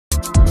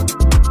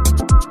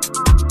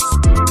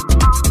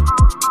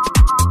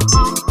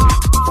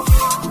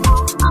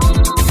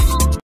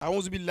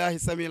aouzu billahi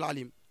samiil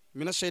alim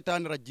mina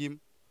sheytaani rajim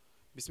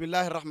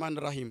bismillahi rahmaani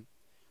rahim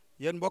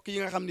yéen mbokk yi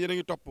nga xam ne yéen a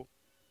ngi topp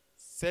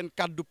seen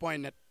kaddu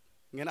point net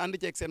ngeen ànd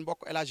ceeg seen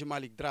mbokk El Hadji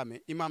Malick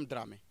Dramé Imam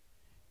Dramé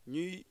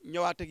ñuy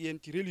ñëwaat ak yéen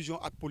ci religion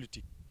ak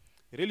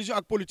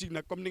politique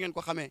nag comme ni ngeen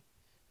ko xamee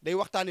day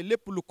waxtaane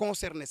lépp lu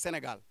concerné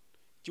Sénégal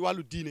ci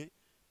wàllu diine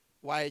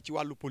waaye ci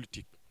wàllu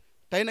politique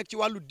tey nag ci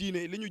wàllu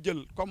diine li ñu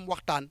jël comme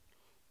waxtaan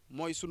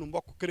mooy sunu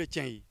mbokk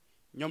chrétiens yi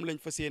ñoom lañ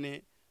fas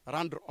yéene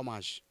rendre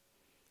hommage.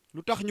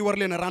 lu tax ñu war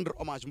leen a rendre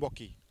hommage mbokk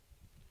yi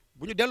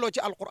bu ñu delloo ci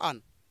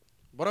alquran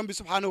borom bi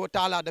subhaanahu wa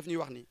taala daf ñuy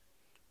wax ni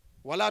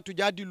wala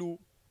tujaadilu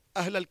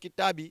ahlal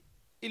kitaabi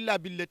illa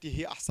billati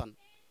hi ahsan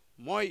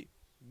mooy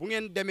bu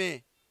ngeen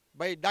demee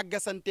bay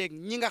dàggasanteeg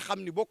ñi nga xam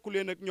ni bokku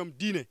leen ak ñoom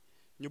diine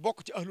ñu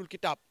bokk ci ahlul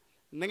kitaab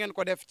na ngeen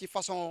ko def ci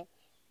façon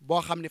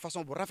boo xam ni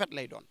façon bu rafet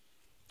lay doon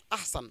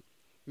ahsan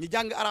ñi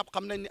jàng arab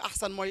xam nañ ni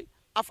ahsan mooy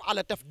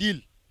af'ala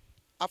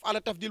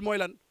tafdil mooy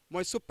lan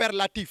mooy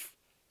superlatif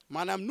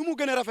maanaam nu mu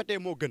gën a rafetee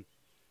moo gën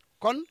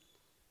kon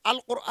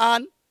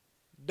alquran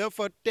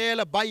dafa teel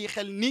a bàyyi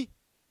xel ni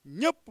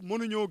ñëpp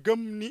mënuñoo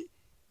gëm ni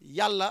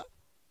yàlla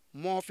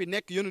moo fi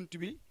nekk yonent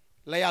bi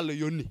la yàlla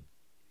yónni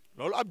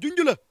loolu ab junj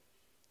la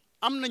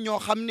am na ñoo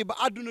xam ni ba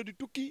àdduna di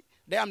tukki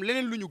day am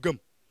leneen lu ñu gëm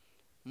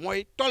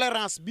mooy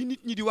tolérance bi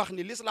nit ñi di wax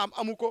ni l'islam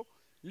amu ko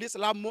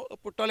l'islam moo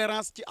ëpp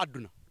tolérance ci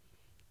àdduna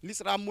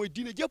l'islam mooy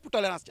diine ji ëpp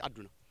tolérance ci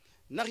àdduna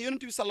ndax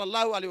yonent bi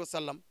sallallahu alayhi wa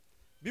sallam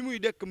bi muy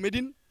dëkk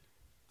Médine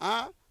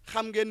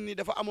xam ngeen ni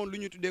dafa amoon lu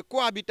ñu tuddee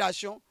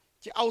cohabitation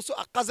ci awsu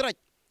ak xasraj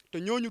te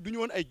ñooñu duñu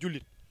woon ay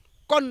jullit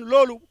kon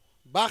loolu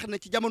baax na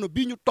ci jamono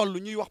bii ñu toll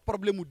ñuy wax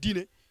problème mu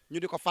diine ñu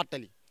di ko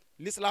fàttali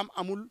l'islam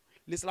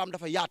l'islam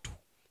dafa yaatu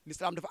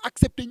l'islam dafa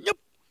accepté ñëpp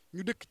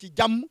ñu dëkk ci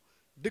jàmm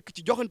dëkk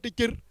ci joxante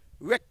cër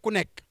wekk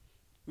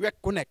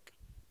ku nekk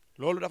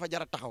loolu dafa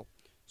jar a taxaw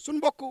suñ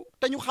mbokk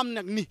te ñu xam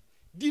nag ni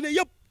diine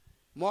yëpp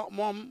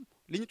moom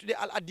li ñu tuddee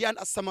al adiyaan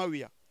as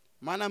samawiya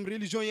maanaam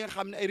religion yi nga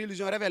xam ne ay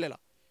religion révélée la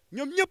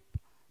ñoom ñëpp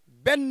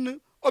benn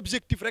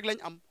objectif rek lañ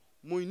am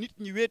mooy nit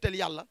ñi wéetal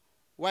yàlla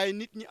waaye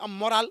nit ñi am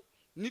moral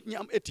nit ñi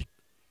am éthique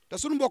te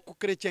suñu mbokk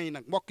chrétiens yi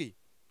nag mbokk yi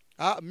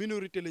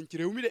minorité lañ ci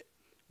réew mi de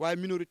waaye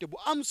minorité bu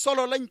am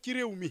solo lañ ci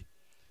réew mi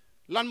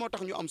lan moo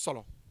tax ñu am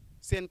solo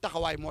seen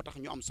taxawaay moo tax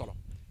ñu am solo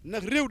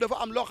ndax réew dafa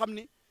am loo xam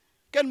ni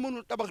kenn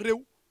mënul tabax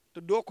réew te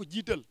doo ko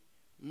jiital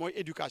mooy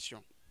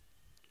éducation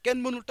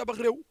kenn mënul tabax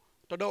réew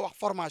te doo wax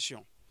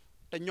formation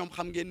te ñoom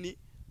xam ngeen ni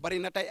bari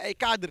na tey ay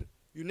cadre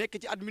yu nekk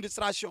ci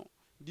administration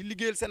di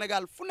liggéeyal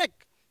Sénégal fu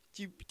nekk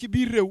ci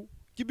biir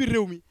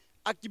réew mi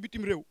ak ci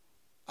bitim réew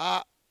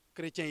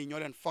chrétiens yi ñoo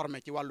leen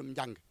formé ci wàllum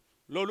njàng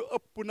loolu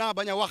ëpp naa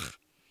bañ a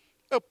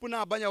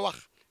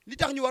wax li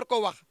tax ñu war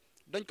ko wax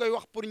dañ koy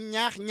wax pour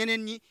ñaax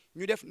ñeneen ñi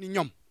ñu def ni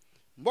ñoom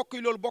mbokk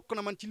yi loolu bokk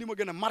na man ci li ma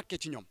gën a marqué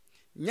ci ñoom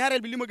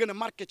ñaareel bi li ma gën a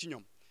marqué ci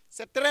ñoom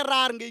c'est très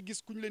rare ngay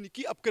gis ku ñu leen ni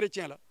kii ab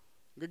chrétien la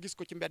nga gis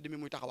ko ci mbedd mi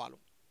muy taxawaalu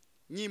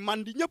ñii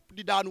man di ñëpp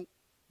di daanu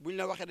bu ñu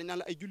la waxee dañ naan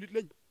la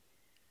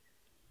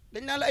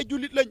ay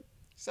jullit lañ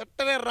c'est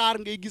très rare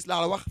ngay gis laa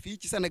la wax fii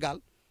ci Sénégal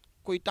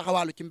kuy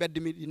taxawaalu ci mbedd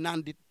mi di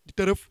naan di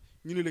tërëf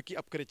ñu ne la kii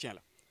ab chrétien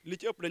la li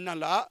ci ëpp dañ naan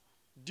la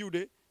diw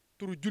de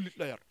turu jullit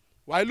la yor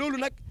waaye loolu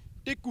nag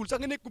tekkiwul sax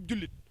nga nekkub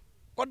jullit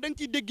kon da nga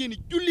ciy déggee ni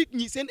jullit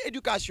ñi seen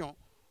éducation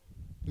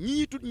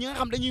ñi nga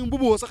xam dañuy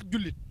mbuboo sax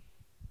jullit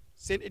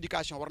seen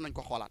éducation war nañ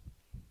ko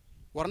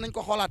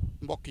xoolaat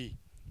mbokk yi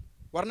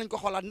war nañ ko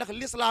xoolaat ndax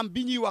l'islam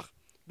bi ñuy wax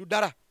du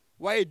dara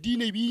waaye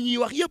diine bi ñuy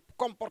wax yëpp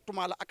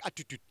comportement la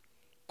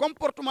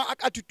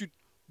ak attitude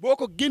boo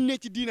ko génnee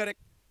ci diine rek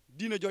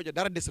diine jooja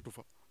dara desatu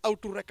fa aw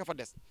tur rek a fa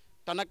des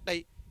te nag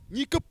tey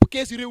ñii këpp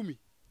keesu réew mi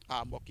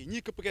mbokk yi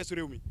ñii këpp keesu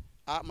réew mi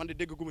man de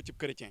dégg guma ci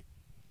chrétien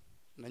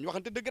nañ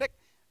waxante dëgg rek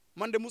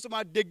man de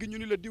musuma dégg ñu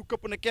ni la diw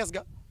këpp na kees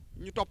ga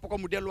ñu topp ko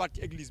mu delluwaat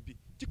ci église bi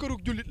ci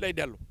kërug jullit lay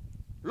dellu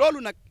loolu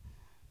nag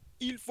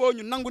il faut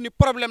ñu nangu ni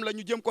problème la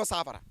ñu jëm koo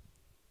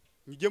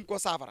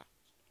saafara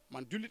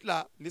man jullit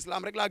laa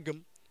l'islam rek laa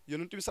gëm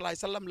yonent bi salaay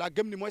sallam laa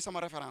gëm ni mooy sama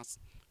référence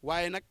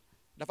waaye nag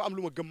dafa am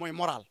lu ma gëm mooy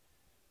moral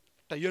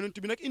te yonent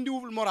bi nag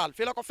indiwul moral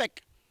fi la ko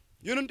fekk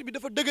yonent bi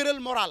dafa dëgëral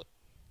moral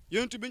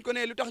yonent bi ñu ko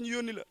nee lu tax ñu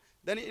yónni la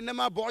dañu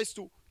innama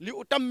bu'istu li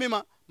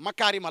utammima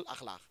makaarimal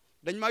axlaaq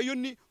dañ maa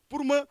yónni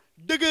pour ma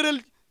dëgëral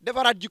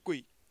defaraat jikko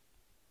yi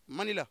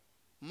ma ni la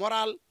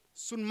moral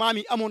sun maam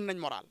yi amoon nañ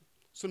moral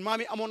sun maam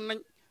yi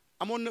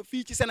amoon na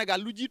fii ci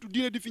Sénégal lu jiitu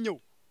diine di fi ñëw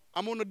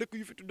amoon na dëkk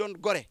yu fi tuddoon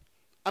Gorée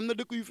am na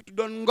dëkk yu fi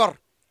tuddoon Ngor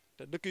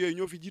te dëkk yooyu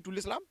ñoo fi jiitu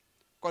l'islam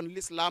kon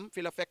l'islam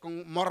fi la fekk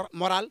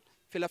moral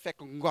fi la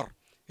fekk ngor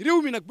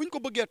réew mi nag buñ ko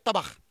bëggee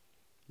tabax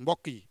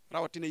mbokk yi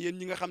rawatina yéen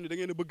ñi nga xam ne da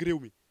ngeen a bëgg réew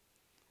mi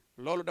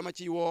loolu dama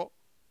ciy woo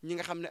ñi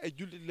nga xam ne ay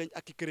jullit lañ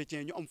ak i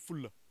chrétien ñu am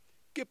fulla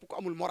képp ku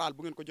amul moral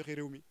bu ngeen ko joxee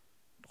réew mi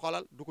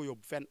xoolal du ko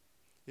yóbbu fenn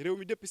réew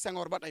mi depuis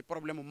Senghor ba ay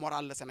problème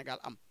moral la Sénégal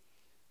am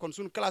kon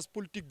suñu classe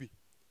politique bi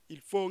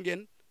il faut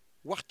ngeen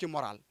wax ci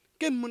moral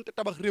kenn mënta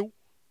tabax réew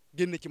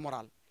génne ci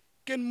moral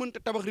kenn mënta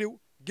tabax réew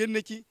génne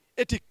ci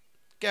éthique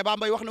Kéba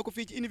Mbaye wax na ko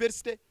fii ci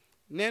université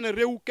nee na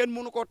réew kenn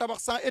mënu koo tabax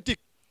sans éthique.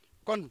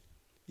 kon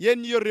yéen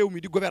ñi yor réew mi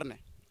di gouverner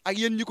ak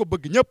yéen ñi ko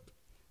bëgg ñëpp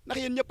ndax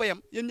yéen ñëpp a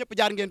yem yéen ñëpp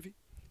jaar ngeen fi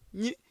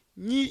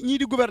ñii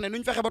di gouverner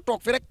nuñ fexe ba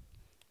toog fi rek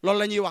loolu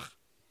la ñuy wax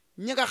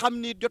ñi nga xam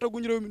ni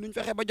jotaguñ réew mi nuñ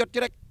fexe ba jot ci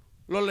rek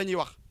loolu la ñuy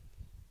wax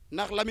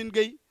ndax Lamine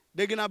Gueye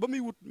dégg naa ba muy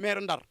wut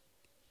maire Ndar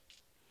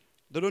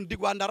da doon dig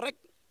waa Ndar rek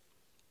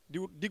di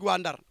dig waa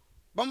Ndar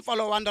ba mu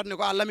faloo waa Ndar ne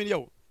ko Lamine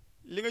yow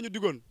li nga ñu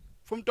digoon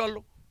fu mu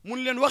toll mun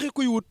leen waxi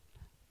kuy wut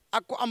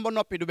ak ku am ba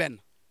noppi du benn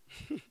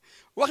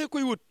waxi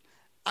kuy wut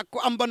ak ku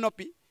am ba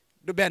noppi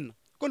du benn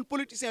kon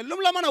politicien lu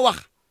mu la mën a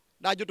wax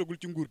daa jotagul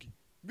ci nguur gi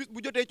bis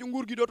bu jotee ci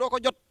nguur gi dootoo ko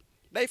jot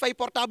day fay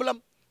portable am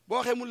boo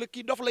waxee mun la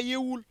kii dof la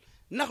yeewul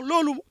ndax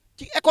loolu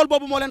ci école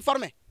boobu moo leen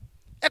formé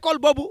école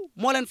boobu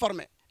moo leen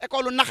formé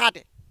école u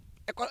naxaate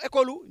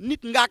école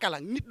nit ngaaka la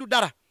nit du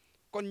dara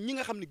kon ñi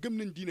nga xam ne gëm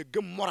nañ diine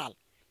gëm moral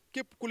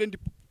képp ku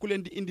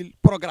leen di indil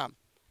programme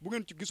bu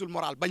ngeen ci gisul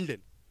moral bañ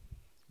leen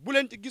bu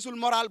leen ci gisul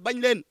moral bañ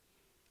leen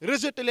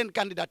rejeté leen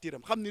candidature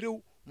am xam ni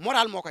réew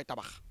moral moo koy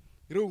tabax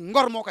réew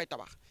ngor moo koy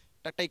tabax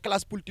te tey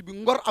classe politique bi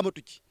ngor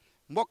amatu ci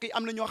mbokk yi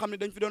am na ñoo xam ne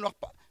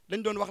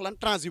dañ doon wax lan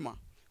transhumant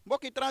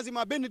mbokk yi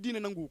transhumant benn diine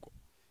nanguwu ko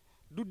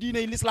du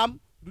diiney l'islam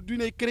du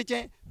diiney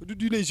chrétien du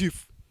diiney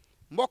juif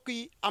mbokk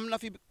yi am na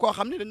fi koo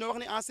xam ne dañoo wax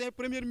ne ancien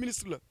premier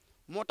ministre la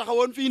moo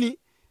taxawoon fii nii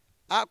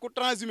ku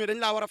transhumé dañ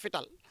laa war a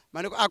fital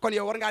ma ne ko kon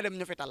yow war ngaa dem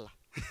ñu fital la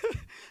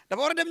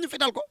dafa war a dem ñu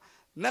fital ko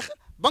ndax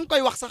ba nga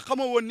koy wax sax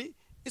xamoo woon ni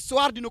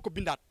histoire dina ko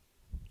bindaat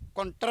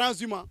kon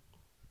transhumant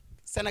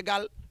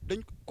Sénégal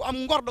ku am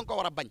ngor da nga ko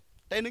war a bañ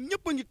tey nag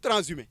ñëpp a ngi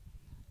transhumé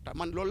te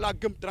man loolu laa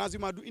gëm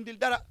transhumant du indil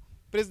dara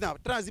président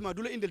transhumant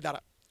du la indil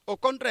dara au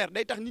contraire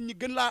day tax nit ñi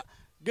gën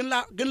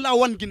laa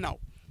wan ginnaaw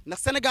ndax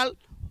Sénégal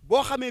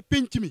boo xamee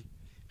penc mi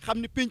xam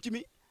ni penc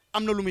mi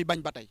am na lu muy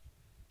bañ ba tey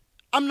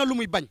am na lu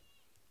muy bañ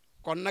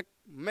kon nag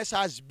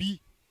message bii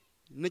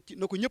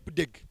na ko ñëpp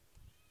dégg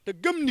te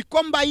gëm ni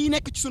combat yi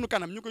nekk ci sunu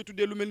kanam ñu koy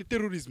tuddee lu mel ni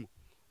terrorisme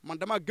man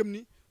damaa gëm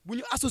ni bu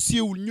ñu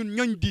associé wul ñun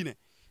ñooñ diine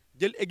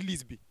jël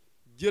église bi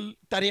jël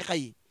tarixa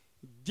yi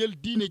jël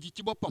diine ji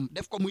ci boppam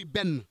def ko muy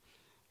benn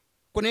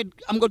ku ne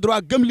am nga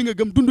droit gëm li nga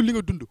gëm dund li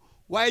nga dund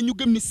waaye ñu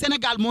gëm ni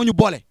Sénégal moo ñu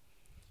boole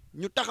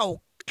ñu taxaw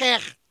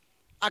xeex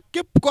ak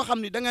képp koo xam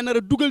ni da nga nar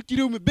a dugal ci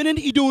réew mi beneen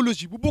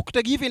idéologie bu bokkut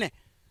ak yi fi ne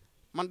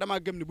man damaa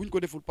gëm ni bu ñu ko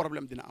deful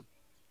problème dina am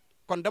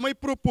kon damay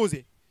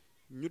proposer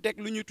ñu teg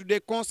lu ñuy tuddee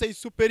conseil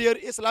supérieur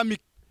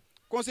islamique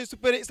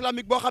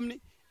boo xam ni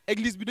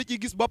église bi da ciy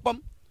gis boppam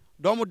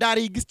doomu daara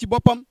yi gis ci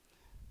boppam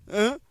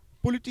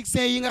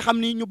politiciens yi nga xam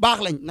ni ñu baax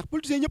lañ ndax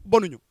politiciens ñëpp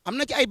bonuñu am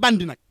na ci ay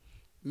bandi nag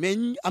mais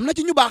am na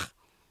ci ñu baax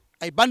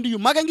ay bandi yu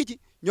mag a ngi ci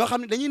ñoo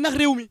xam ne dañuy nax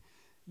réew mi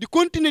di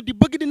continuer di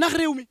bëgg di nax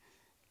réew mi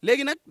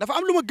léegi nag dafa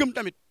am lu ma gëm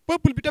tamit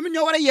peuple bi tamit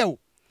ñoo war a yeewu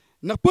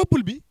ndax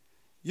peuple bi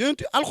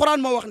yonent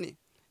alxuraan moo wax ni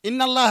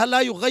inna allaha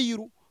la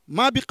yughayyiru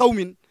ma bi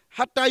qawmin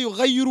hatta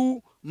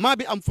yughayyiru ma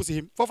bi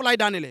anfusihim foofu laay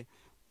daanelee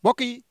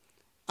mbokk yi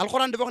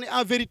alxuraan dafa wax ni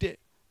en vérité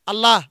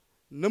Allah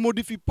ne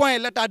modifie point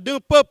l'état d'un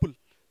peuple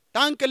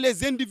tant que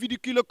les individus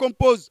qui le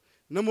composent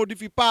ne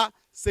modifient pas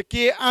ce qui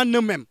est en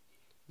eux-mêmes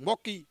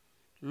mbokk yi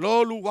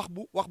loolu wax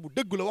bu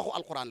dëgg la waxu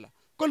alxuraan la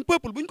kon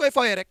peuple bu ñu koy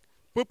fawee rek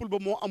peuple ba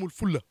moo amul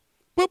fulla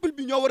peuple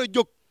bi ñoo war a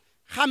jóg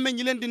xàmme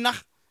ñi leen di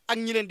nax ak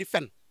ñi leen di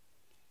fen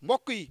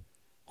mbokk yi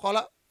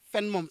xoola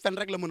fen moom fen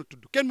rek la mën a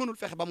tudd kenn mënul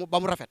fexe ba mu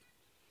rafet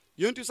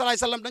yonent bi salaay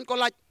sallam dañ ko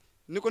laaj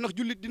ni ko ndax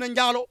jullit dina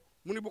njaaloo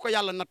mu ni bu ko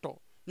yàlla nattoo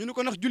ñu ni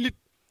ko ndax jullit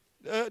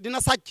dina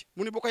sàcc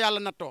mu ni bu ko yàlla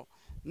nattoo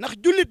ndax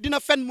jullit dina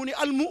fen mu ni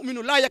al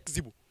muminu laa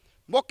yakzibu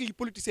mbokk yi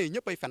politiciens yi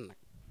ñëpp ay fen nag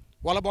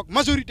wala boog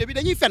majorité bi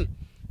dañuy fen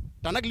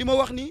te nag li ma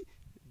wax ni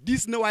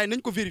diis na waaye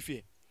nañ ko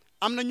vérifier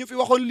am na ñu fi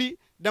waxoon lii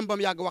dem ba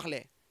mu yàgg wax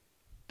lee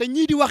te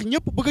ñii di wax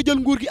ñëpp bëgg a jël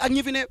nguur gi ak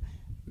ñi fi ne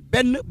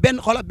benn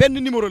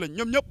numéro lañ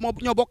ñoom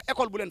ñëpp ñoo bokk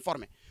école bu leen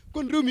formé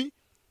kon réew mi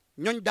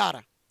ñooñ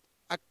daara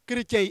ak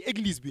chrétiens yi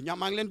église bi maa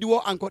ngi leen di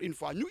woo encore une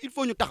fois il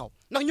faut ñu taxaw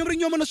ndax ñoom rek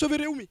ñoo mën a sauver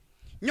réew mi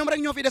ñoom rek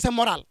ñoo fi dese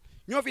moral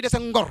ñoo fi dese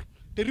ngor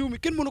te réew mi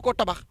kenn mënu koo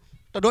tabax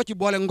te doo ci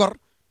boole ngor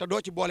te doo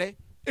ci boole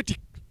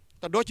éthique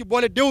te doo ci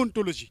boole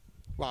déontologie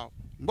waaw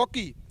mbokk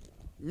yi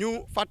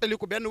ñu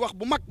fàttaliku benn wax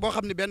bu mag boo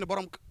xam ne benn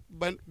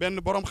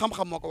borom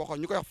xam-xam moo ko waxoon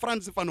ñu koy wax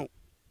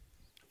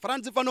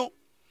Frantz Fanon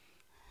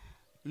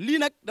lii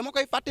nag dama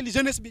koy fàttali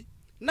jeunesse bi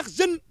ndax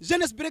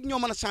jeunesse bi rek ñoo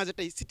mën a changer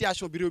tey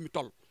situation bi réew mi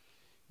toll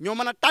ñoo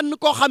mën a tànn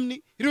koo xam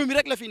ni réew mi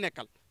rek la fiy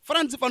nekkal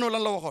Frantz Fanon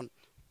lan la waxoon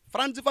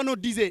Frantz Fanon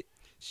disait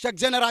chaque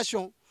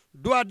génération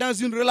doit dans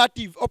une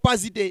relative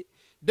opacité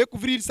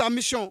découvrir sa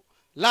mission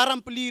la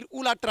remplir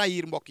ou la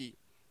trahir mbokk yi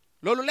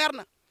loolu leer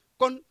na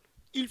kon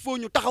il faut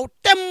ñu taxaw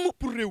temm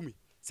pour réew mi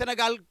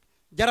Sénégal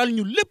jaral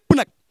ñu lépp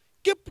nag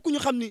képp ku ñu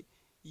xam ni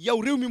yow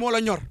réew mi moo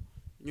la ñor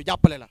ñu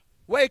jàppale la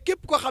waaye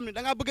képp koo xam ne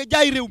da ngaa bëgg a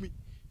jaay réew mi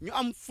ñu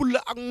am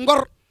fulla ak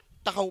ngor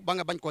taxaw ba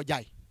nga bañ koo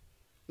jaay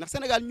ndax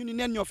Sénégal ñu ni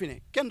neen ñoo fi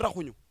ne kenn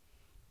raxuñu